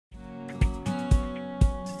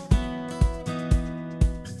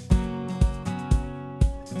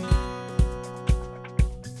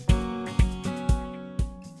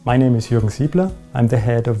My name is Juergen Siebler. I'm the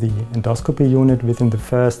head of the Endoscopy Unit within the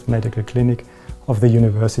first medical clinic of the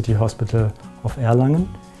University Hospital of Erlangen.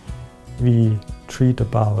 We treat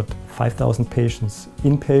about 5,000 patients,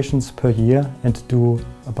 inpatients per year, and do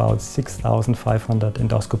about 6,500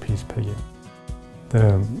 endoscopies per year.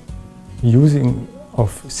 The using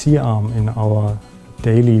of C-arm in our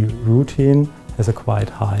daily routine has a quite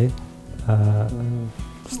high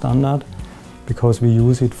standard, because we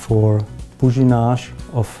use it for bouginage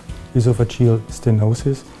of esophageal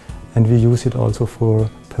stenosis, and we use it also for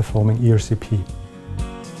performing ERCP.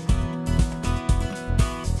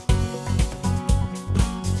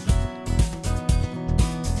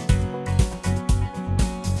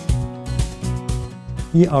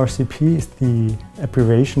 ERCP is the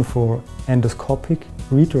abbreviation for endoscopic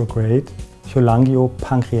retrograde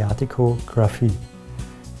cholangiopancreaticography.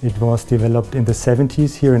 It was developed in the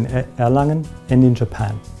 70s here in Erlangen and in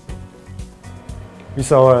Japan. We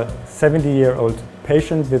saw a 70-year-old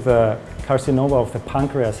patient with a carcinoma of the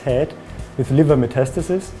pancreas head with liver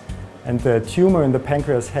metastasis, and the tumor in the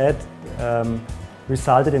pancreas head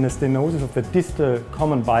resulted in a stenosis of the distal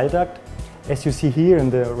common bile duct, as you see here in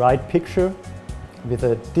the right picture, with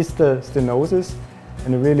a distal stenosis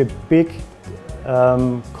and a really big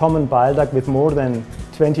common bile duct with more than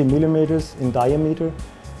 20 millimeters in diameter,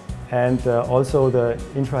 and also the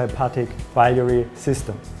intrahepatic biliary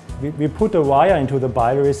system. We put a wire into the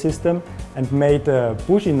biliary system and made a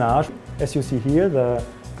bouginage, as you see here, the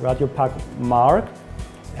radiopaque mark,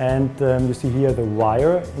 and you see here the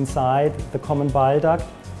wire inside the common bile duct.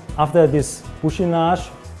 After this bouginage,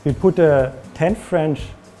 we put a 10 French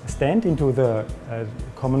stent into the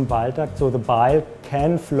common bile duct, so the bile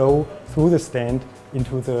can flow through the stent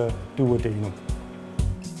into the duodenum.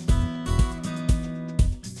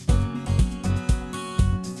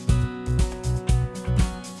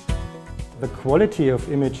 The quality of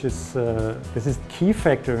image is this is key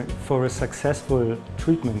factor for a successful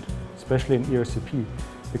treatment, especially in ERCP,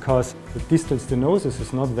 because the distal stenosis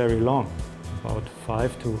is not very long, about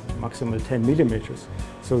 5 to maximal 10 millimeters.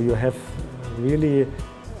 So you have really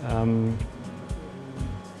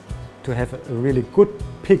to have a really good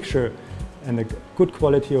picture and a good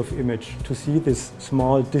quality of image to see this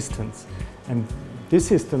small distance. And this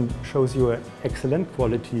system shows you an excellent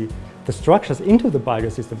quality. The structures into the biliary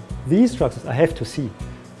system, these structures I have to see.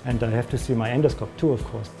 And I have to see my endoscope too, of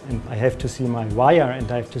course. And I have to see my wire, and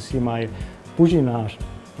I have to see my bouginage,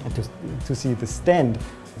 and to see the stent.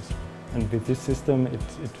 And with this system, it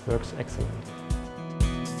works excellent.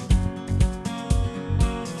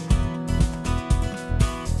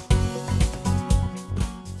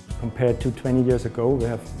 Compared to 20 years ago, we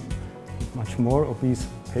have much more obese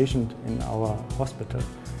patients in our hospital.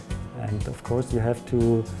 And of course, you have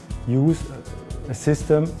to use a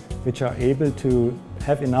system which are able to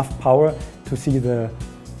have enough power to see the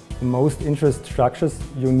most interesting structures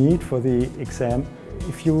you need for the exam.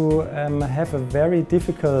 If you have a very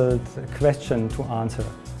difficult question to answer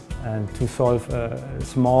and to solve a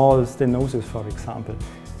small stenosis, for example,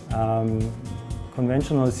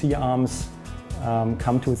 conventional C-arms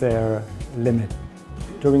come to their limit.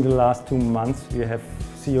 During the last 2 months, we have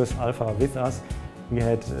Cios Alpha with us. We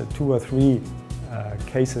had 2 or 3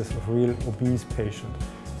 cases of real obese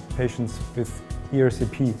patients with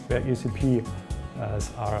ERCP, where ERCP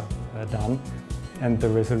are done, and the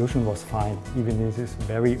resolution was fine, even in this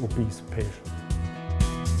very obese patient.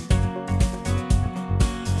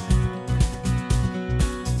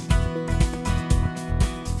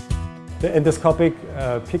 The endoscopic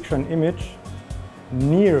picture and image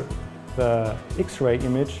near the X-ray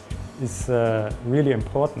image is really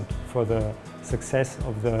important for the success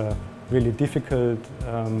of the really difficult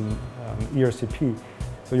ERCP.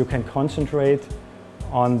 So you can concentrate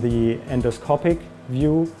on the endoscopic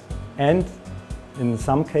view, and in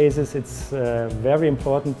some cases it's very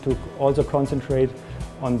important to also concentrate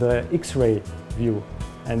on the X-ray view.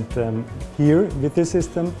 And here with this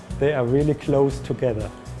system they are really close together,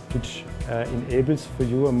 which enables for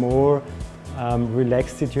you a more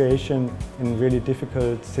relaxed situation in really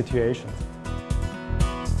difficult situations.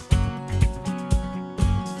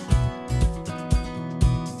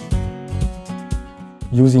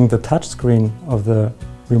 Using the touch screen of the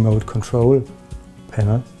remote control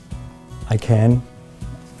panel, I can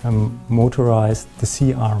motorize the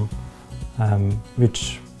C-arm,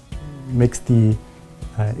 which makes the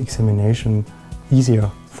examination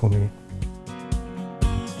easier for me.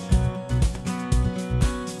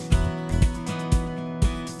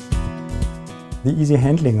 The easy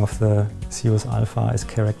handling of the Cios Alpha is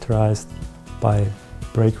characterized by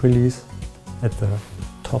brake release at the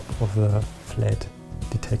top of the flat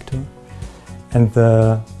detector, and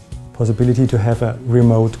the possibility to have a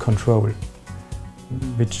remote control,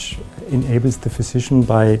 which enables the physician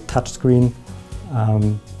by touchscreen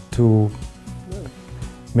to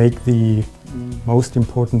make the most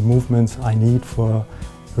important movements I need for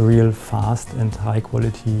a real fast and high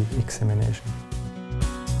quality examination.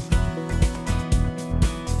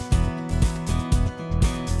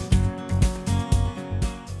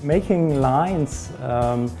 Making lines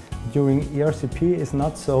during ERCP is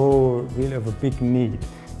not so really of a big need.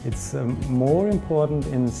 It's more important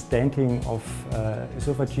in stenting of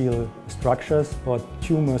esophageal structures or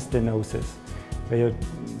tumor stenosis, where you're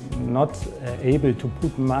not able to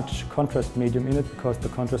put much contrast medium in it because the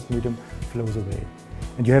contrast medium flows away.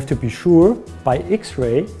 And you have to be sure by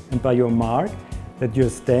X-ray and by your mark that your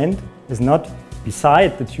stent is not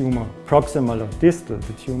beside the tumor, proximal or distal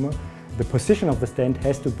the tumor. The position of the stent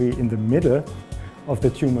has to be in the middle of the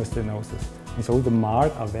tumor stenosis. And so the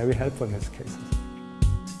mark are very helpful in these cases.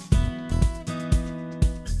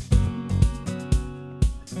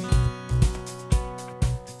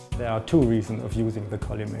 There are two reasons of using the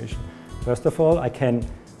collimation. First of all, I can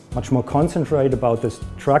much more concentrate about the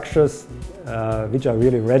structures which are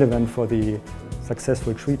really relevant for the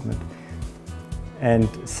successful treatment. And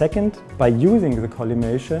second, by using the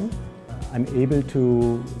collimation, I'm able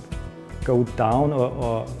to go down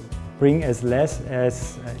or bring as less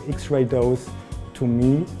as X-ray dose to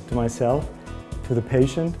me, to myself, to the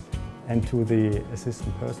patient and to the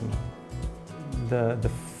assistant personnel.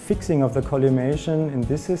 The fixing of the collimation in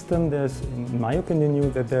this system, there's, in my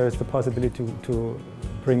opinion, that there is the possibility to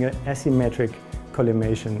bring an asymmetric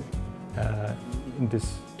collimation in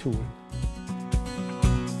this tool.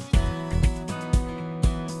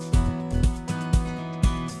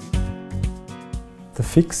 The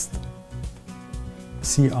fixed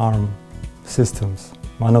C-arm systems,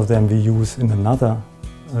 one of them we use in another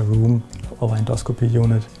room, our endoscopy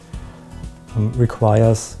unit,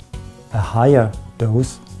 requires a higher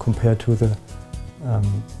dose compared to the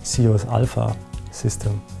Cios Alpha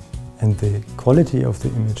system, and the quality of the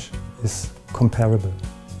image is comparable.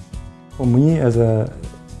 For me as a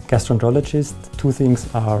gastroenterologist, two things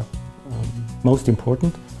are most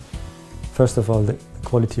important. First of all, the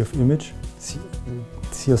quality of image.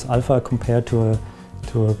 Cios Alpha compared to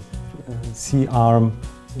a C-arm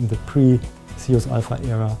in the pre-Cios Alpha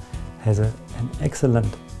era has an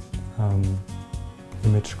excellent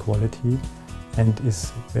image quality and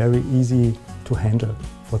is very easy to handle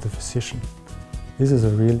for the physician. This is a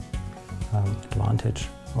real advantage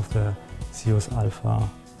of the Cios Alpha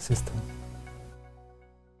system.